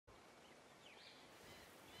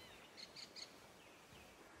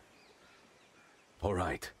All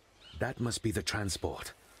right. That must be the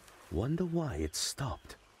transport. Wonder why it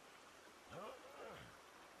stopped.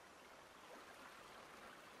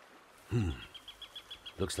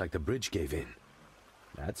 Looks like the bridge gave in.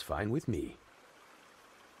 That's fine with me.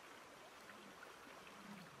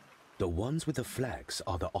 The ones with the flags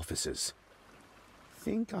are the officers.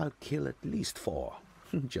 Think I'll kill at least 4,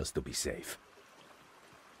 just to be safe.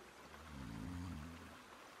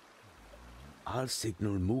 I'll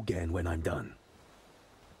signal Mugen when I'm done.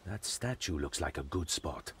 That statue looks like a good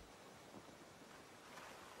spot.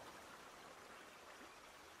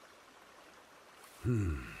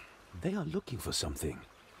 They are looking for something.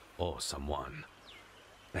 Or someone.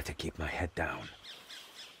 Better keep my head down.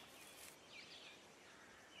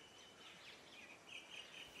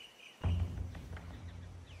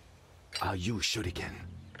 I'll use shuriken.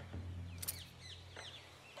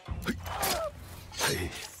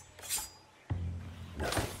 Hey.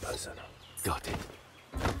 Nothing personal. Got it.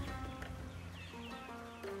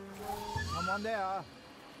 Someone there.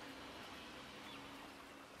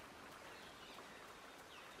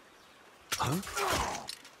 Huh?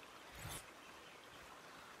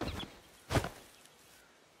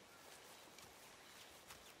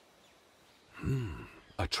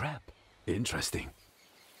 A trap. Interesting.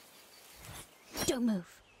 Don't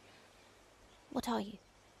move. What are you?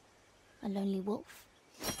 A lonely wolf?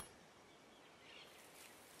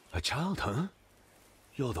 A child, huh?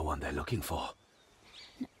 You're the one they're looking for.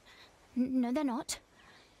 No, they're not.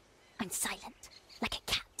 I'm silent, like a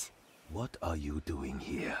cat. What are you doing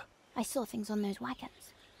here? I saw things on those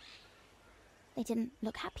wagons. They didn't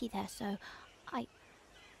look happy there, so I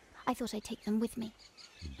thought I'd take them with me.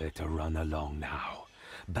 Better run along now.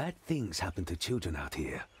 Bad things happen to children out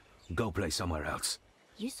here. Go play somewhere else.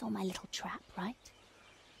 You saw my little trap, right?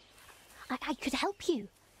 I could help you.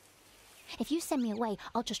 If you send me away,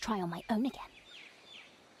 I'll just try on my own again.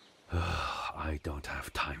 I don't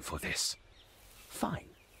have time for this. Fine.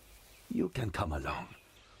 You can come along.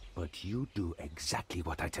 But you do exactly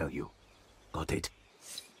what I tell you. Got it?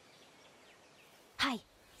 Hi,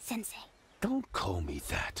 Sensei. Don't call me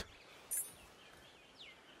that.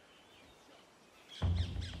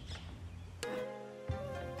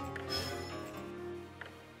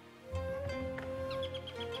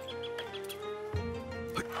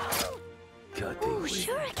 Oh,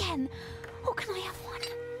 shuriken! Oh, can I have one?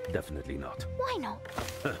 Definitely not. Why not?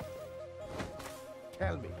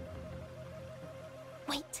 Tell me.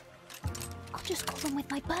 Wait. I'll just call them with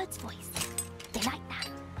my bird's voice. They like that.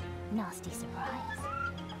 Nasty surprise.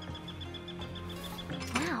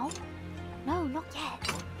 Now? No, not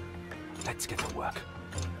yet. Let's get to work.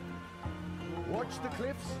 Watch the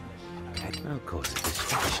cliffs. That will cause a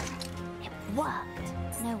distraction. It worked.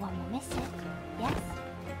 No one will miss it. Yes?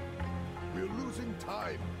 We're losing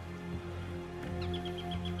time.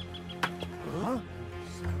 Huh?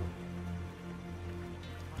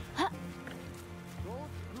 Huh?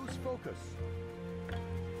 Don't lose focus.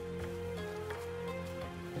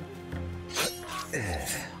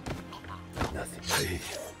 Nothing.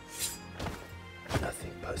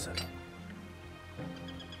 Nothing personal.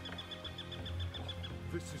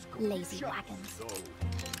 This is going Lazy just wagons. so.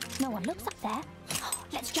 No one looks up there.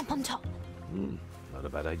 Let's jump on top. Not a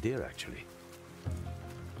bad idea, actually.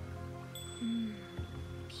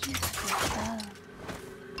 Beautiful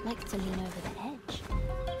bone. Likes to lean over the edge.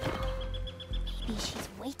 Maybe she's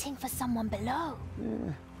waiting for someone below.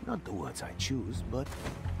 Not the words I choose, but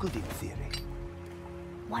good in theory.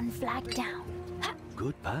 One flag down. Ha!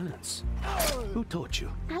 Good balance. Who taught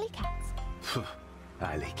you? Alley cats.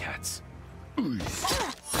 Alley cats.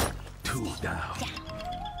 Two down.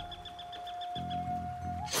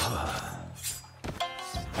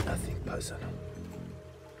 Nothing personal.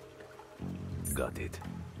 Got it.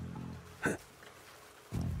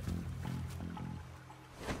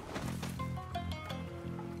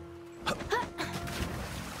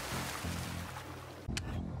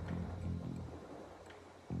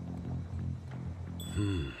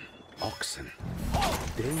 Oxen.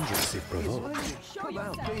 Dangerous if provoked. Come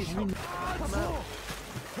out, please. Come out.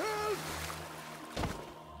 Help!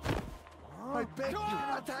 I beg you,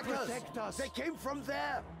 attack us. Protect us. They came from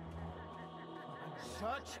there.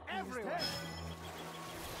 Search everywhere.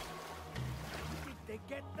 Did they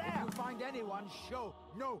get there? If you find anyone, show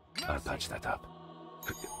no mercy. I'll patch that up.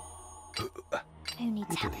 Who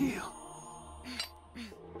needs It'll help? heal.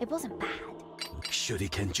 It wasn't bad.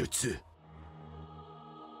 Shuriken jutsu. Sake.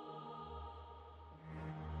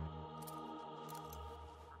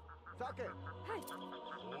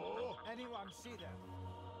 Oh. Anyone see them?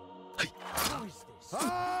 Who is this?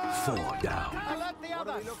 4 down. Alert the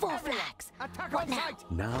others! 4 flags. Attack What on now?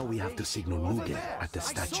 sight! Now we have to signal Over Mugen there. at the I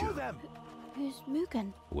statue. saw them. Who's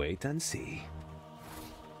Mugen? Wait and see.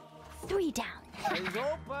 3 down. Eyes open,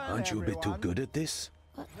 Aren't you a bit too everyone. good at this?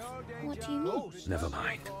 What do you mean? Never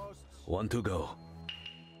mind. 1 to go.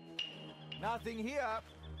 Nothing here.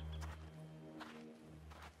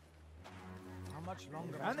 How much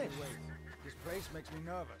longer must we wait? This place makes me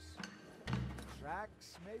nervous.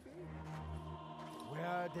 Tracks, maybe?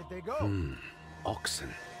 Where did they go? Oxen.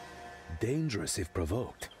 Dangerous if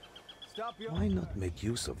provoked. Stop your... Why not make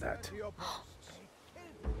use of that? to your posts.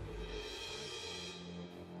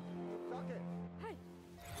 Stop it.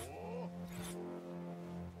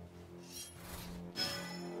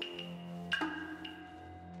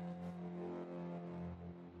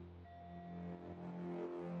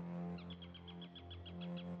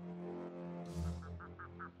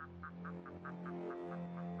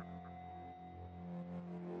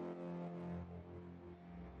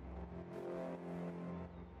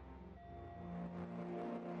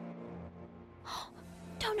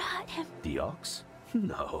 Don't hurt him. The ox?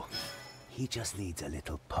 No. He just needs a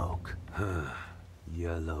little poke.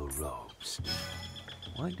 Yellow robes.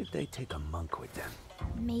 Why did they take a monk with them?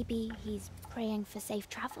 Maybe he's praying for safe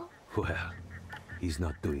travel? Well, he's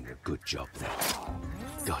not doing a good job then.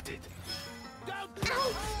 Got it.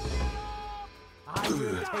 I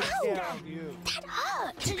will take care of you. That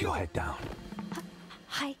hurt! Keep your head down.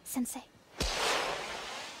 Hi, Sensei.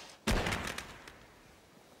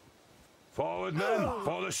 Forward, men,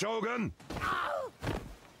 for the Shogun!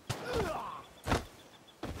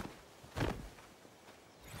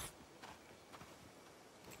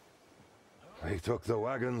 I took the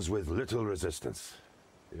wagons with little resistance.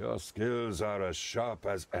 Your skills are as sharp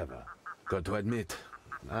as ever. Got to admit,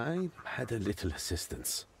 I had a little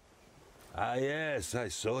assistance. Ah, yes, I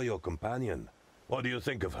saw your companion. What do you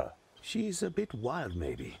think of her? She's a bit wild,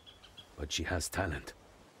 maybe, but she has talent.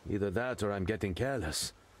 Either that or I'm getting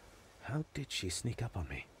careless. How did she sneak up on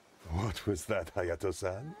me? What was that,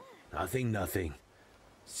 Hayato-san? Nothing.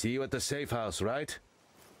 See you at the safe house, right?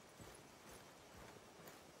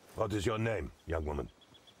 What is your name, young woman?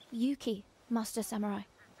 Yuki, Master Samurai.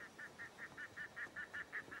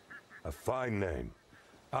 A fine name.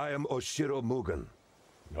 I am Oshiro Mugen.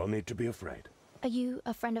 No need to be afraid. Are you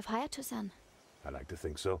a friend of Hayato-san? I like to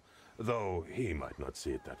think so, though he might not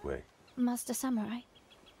see it that way. Master Samurai?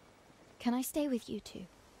 Can I stay with you two?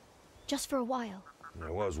 Just for a while. I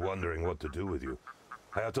was wondering what to do with you.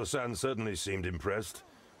 Hayato-san certainly seemed impressed.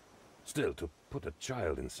 Still, to put a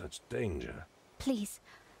child in such danger... Please.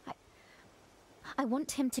 I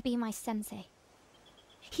want him to be my sensei.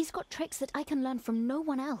 He's got tricks that I can learn from no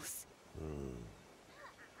one else.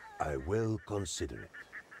 I will consider it.